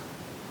Christ.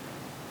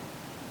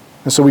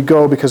 And so we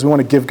go because we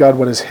want to give God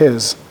what is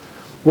his.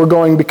 We're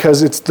going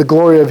because it's the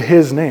glory of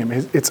his name.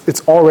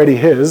 It's already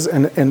his,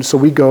 and so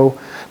we go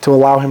to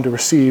allow him to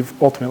receive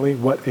ultimately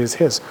what is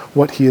his,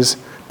 what he has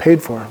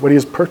paid for, what he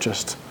has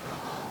purchased,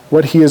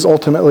 what he is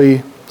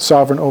ultimately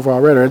sovereign over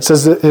already. It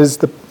says it is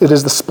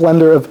the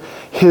splendor of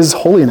his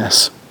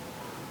holiness.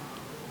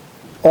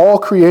 All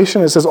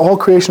creation, it says all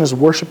creation is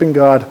worshiping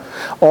God.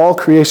 All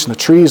creation, the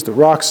trees, the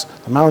rocks,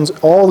 the mountains,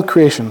 all the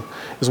creation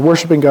is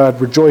worshiping God,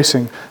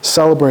 rejoicing,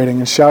 celebrating,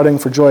 and shouting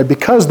for joy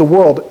because the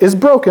world is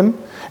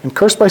broken and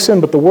cursed by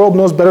sin, but the world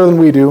knows better than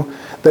we do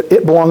that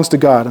it belongs to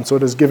God, and so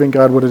it is giving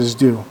God what it is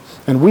due.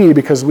 And we,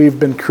 because we've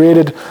been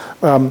created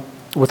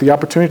with the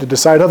opportunity to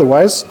decide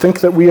otherwise, think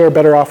that we are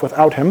better off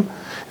without him.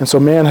 And so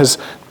man has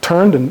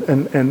turned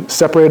and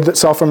separated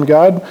itself from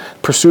God,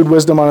 pursued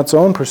wisdom on its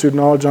own, pursued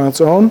knowledge on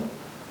its own.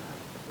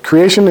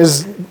 Creation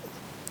is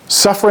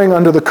suffering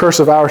under the curse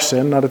of our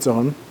sin, not its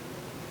own.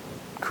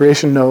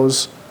 Creation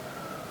knows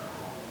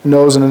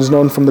and is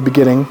known from the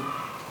beginning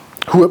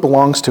who it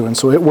belongs to, and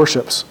so it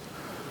worships.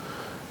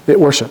 It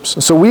worships.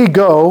 And so we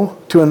go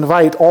to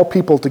invite all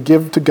people to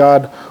give to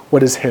God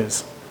what is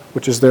his,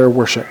 which is their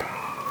worship.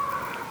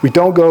 We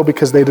don't go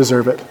because they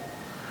deserve it.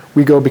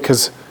 We go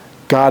because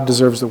God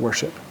deserves the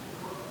worship.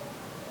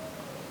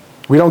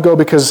 We don't go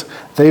because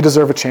they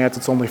deserve a chance,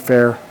 it's only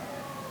fair.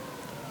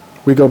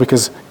 We go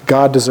because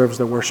God deserves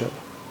their worship.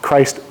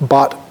 Christ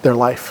bought their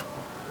life,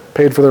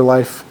 paid for their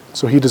life,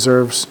 so he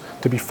deserves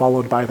to be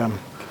followed by them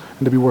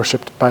and to be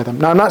worshipped by them.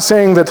 Now, I'm not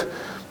saying that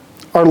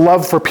our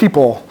love for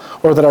people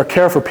or that our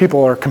care for people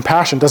or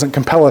compassion doesn't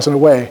compel us in a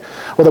way,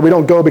 or that we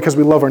don't go because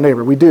we love our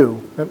neighbor. We do.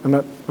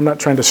 I'm not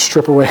trying to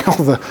strip away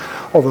all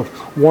the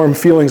warm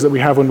feelings that we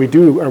have when we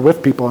are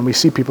with people and we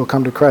see people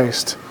come to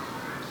Christ.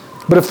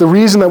 But if the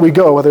reason that we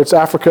go, whether it's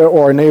Africa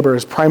or our neighbor,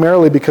 is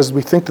primarily because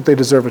we think that they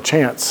deserve a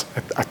chance,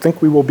 I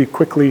think we will be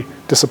quickly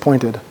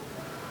disappointed.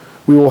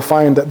 We will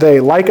find that they,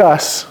 like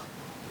us,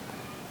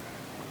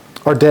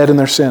 are dead in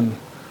their sin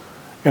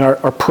and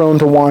are prone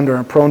to wander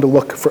and prone to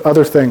look for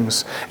other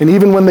things. And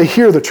even when they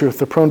hear the truth,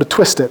 they're prone to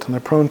twist it, and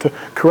they're prone to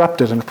corrupt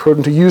it, and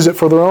prone to use it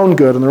for their own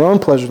good and their own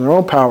pleasure and their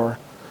own power,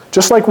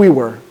 just like we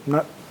were. I'm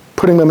not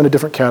putting them in a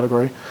different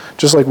category,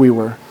 just like we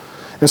were.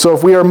 And so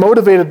if we are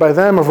motivated by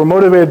them, if we're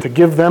motivated to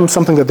give them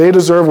something that they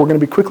deserve, we're going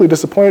to be quickly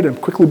disappointed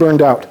and quickly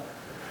burned out.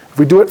 If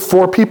we do it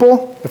for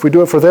people, if we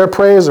do it for their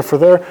praise or for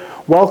their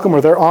welcome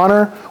or their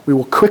honor, we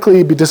will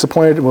quickly be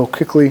disappointed and we'll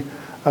quickly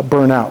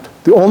burn out.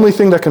 The only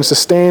thing that can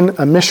sustain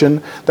a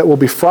mission that will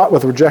be fraught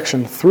with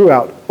rejection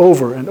throughout,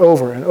 over and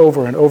over and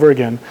over and over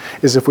again,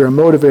 is if we are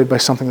motivated by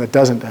something that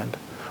doesn't end,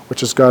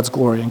 which is God's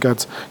glory and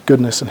God's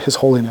goodness and His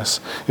holiness.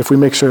 If we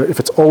make sure, if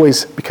it's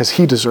always because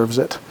He deserves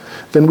it,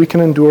 then we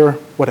can endure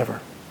whatever,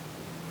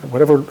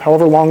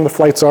 however long the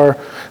flights are,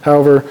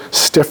 however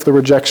stiff the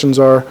rejections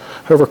are,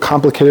 however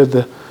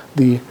complicated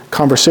the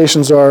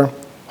conversations are,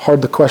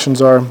 hard the questions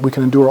are, we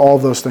can endure all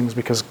of those things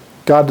because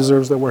God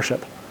deserves their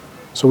worship.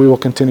 So we will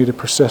continue to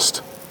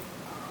persist.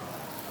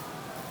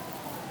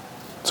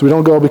 So we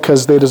don't go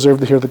because they deserve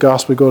to hear the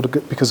gospel. We go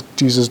because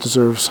Jesus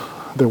deserves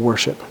their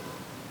worship.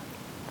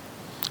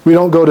 We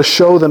don't go to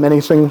show them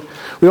anything.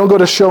 We don't go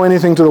to show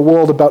anything to the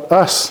world about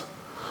us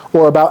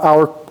or about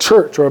our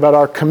church or about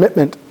our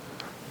commitment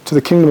to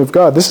the kingdom of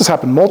God. This has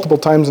happened multiple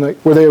times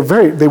where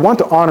they want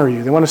to honor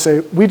you. They want to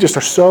say, we just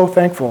are so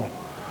thankful.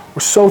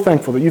 We're so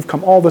thankful that you've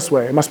come all this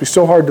way. It must be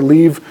so hard to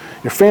leave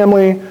your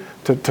family,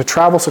 to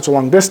travel such a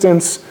long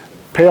distance,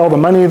 pay all the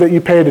money that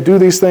you pay to do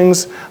these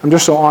things. I'm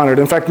just so honored.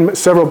 In fact,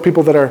 several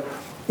people that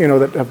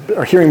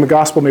are hearing the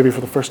gospel maybe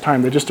for the first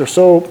time, they just are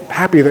so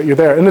happy that you're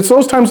there. And it's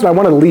those times that I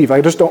want to leave. I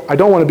don't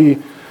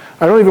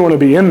even want to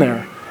be in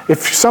there.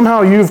 If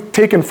somehow you've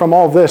taken from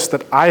all this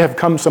that I have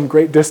come some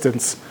great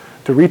distance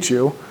to reach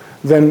you,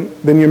 then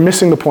you're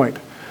missing the point.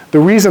 The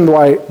reason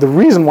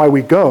why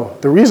we go,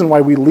 the reason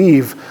why we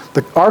leave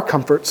our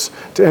comforts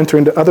to enter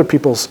into other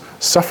people's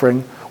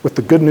suffering with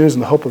the good news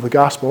and the hope of the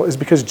gospel is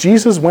because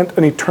Jesus went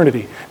an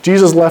eternity.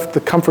 Jesus left the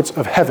comforts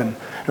of heaven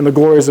and the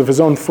glories of His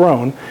own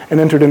throne and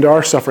entered into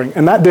our suffering.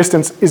 And that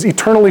distance is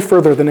eternally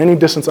further than any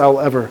distance I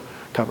will ever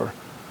cover.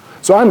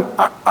 So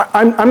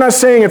I'm not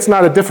saying it's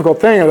not a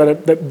difficult thing or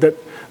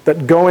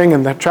that going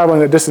and that traveling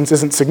that distance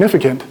isn't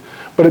significant,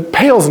 but it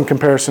pales in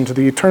comparison to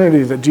the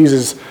eternity that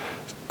Jesus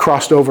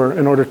crossed over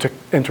in order to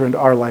enter into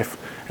our life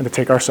and to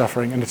take our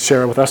suffering and to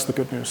share with us the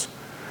good news.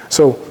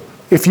 So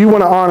if you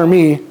want to honor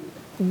me,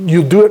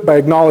 you do it by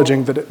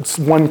acknowledging that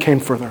one came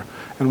further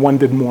and one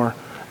did more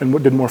and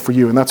what did more for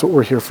you. And that's what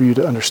we're here for you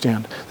to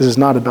understand. This is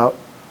not about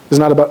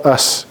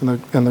us and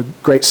the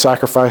great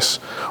sacrifice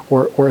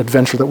or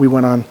adventure that we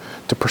went on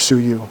to pursue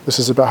you. This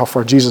is about how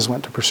far Jesus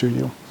went to pursue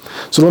you.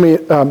 So let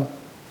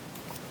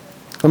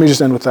me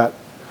just end with that.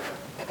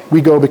 We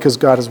go because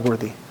God is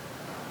worthy.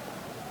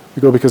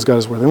 We go because God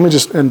is worthy. Let me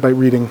just end by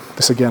reading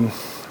this again.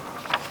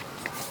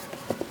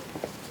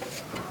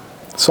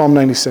 Psalm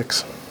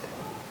 96.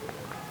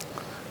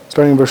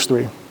 Starting in verse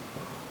 3.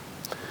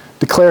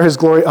 Declare His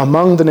glory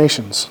among the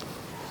nations,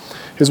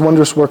 His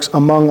wondrous works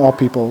among all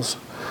peoples.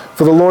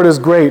 For the Lord is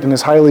great and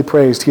is highly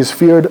praised. He is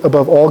feared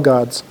above all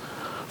gods.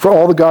 For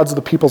all the gods of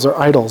the peoples are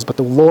idols, but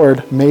the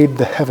Lord made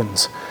the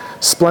heavens.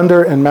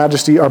 Splendor and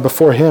majesty are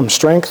before Him.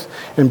 Strength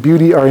and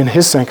beauty are in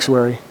His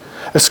sanctuary.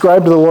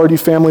 Ascribe to the Lord, you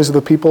families of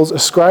the peoples.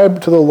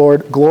 Ascribe to the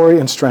Lord glory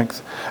and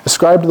strength.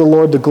 Ascribe to the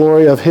Lord the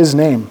glory of His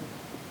name.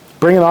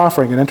 Bring an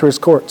offering and enter His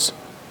courts.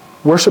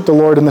 Worship the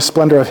Lord in the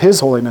splendor of His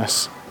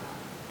holiness.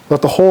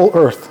 Let the whole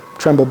earth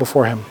tremble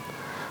before Him.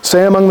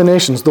 Say among the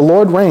nations, the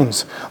Lord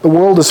reigns. The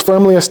world is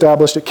firmly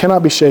established. It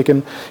cannot be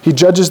shaken. He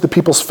judges the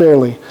peoples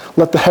fairly.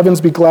 Let the heavens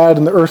be glad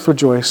and the earth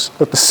rejoice.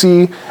 Let the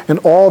sea and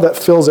all that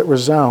fills it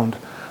resound.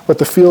 Let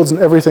the fields and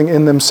everything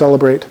in them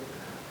celebrate.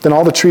 Then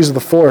all the trees of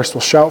the forest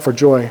will shout for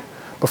joy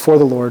before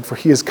the Lord, for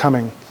He is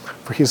coming.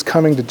 For He is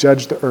coming to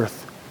judge the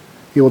earth.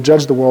 He will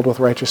judge the world with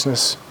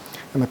righteousness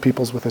and the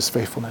peoples with His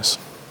faithfulness.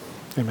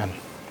 Amen.